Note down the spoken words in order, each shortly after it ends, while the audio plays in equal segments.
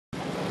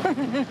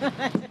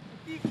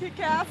You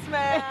kick-ass,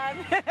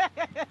 man.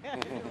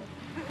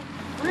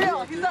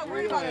 Real, he's not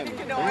worried about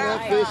kicking no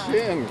ass. Bring that fish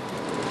in.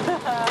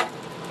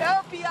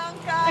 Go,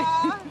 Bianca.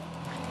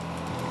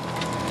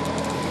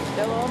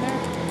 Still on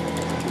there?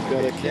 She's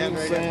got a king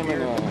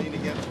salmon on. Lean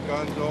against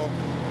Gonzo.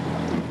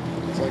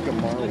 It's like a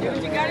marble. Do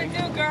what you gotta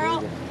do,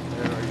 girl.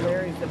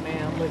 Larry's the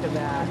man. Look at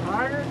that.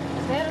 Harder.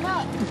 Stand him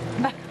up.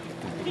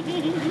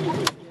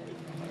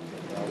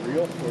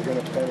 Reel. We're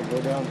gonna kind of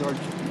go down towards.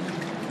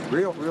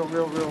 Reel.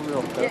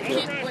 Yeah,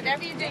 keep,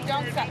 whatever you do,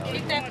 don't stop.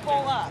 Keep that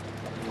pull up.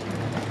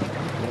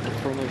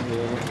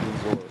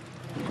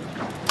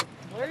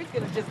 Larry's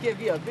gonna just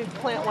give you a big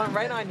plant one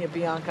right on you,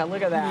 Bianca.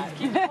 Look at that.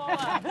 Keep the pull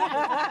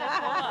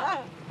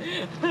up.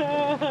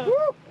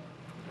 Woo!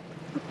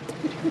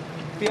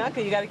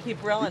 Bianca, you gotta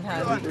keep reeling,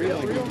 honey. Reel.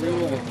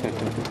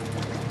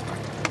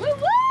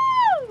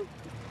 Woo-woo!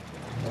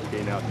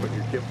 Okay, now put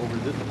your tip over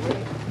this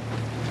way.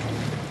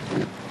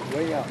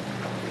 Way out.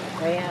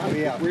 Way out.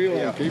 Way out. Keep reeling.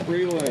 Yeah. Keep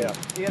reeling. Yeah.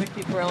 You gotta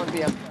keep reeling,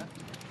 Bianca.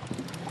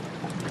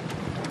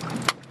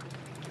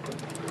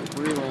 Keep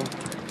reeling.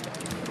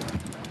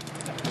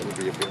 It'll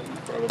be a bit,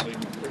 probably.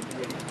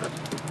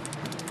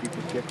 Keep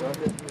the tip out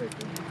this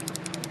direction.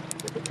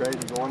 If it tries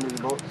to go under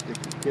the boat, stick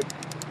the tip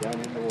down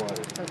in the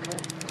water. Okay.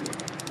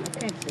 I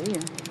can't see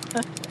you.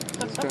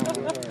 It's kind of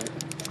alright.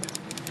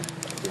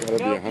 Gotta Go,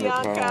 be 100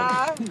 Bianca.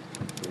 pounds.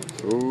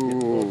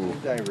 Ooh,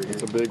 Diver that's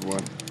here. a big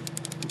one.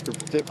 Keep your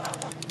tip.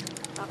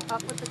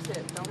 Up with the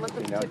tip. Don't let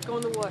the Okay, now tip go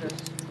in the water.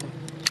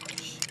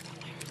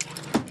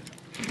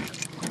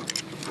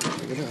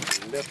 Look at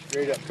that. Left,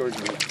 straight up towards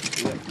me.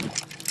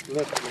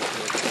 Left.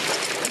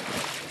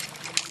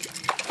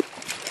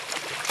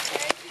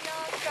 Hey,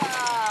 Bianca.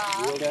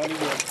 Reel down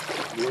again.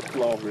 Real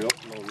slow.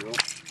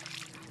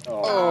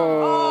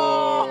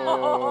 Oh!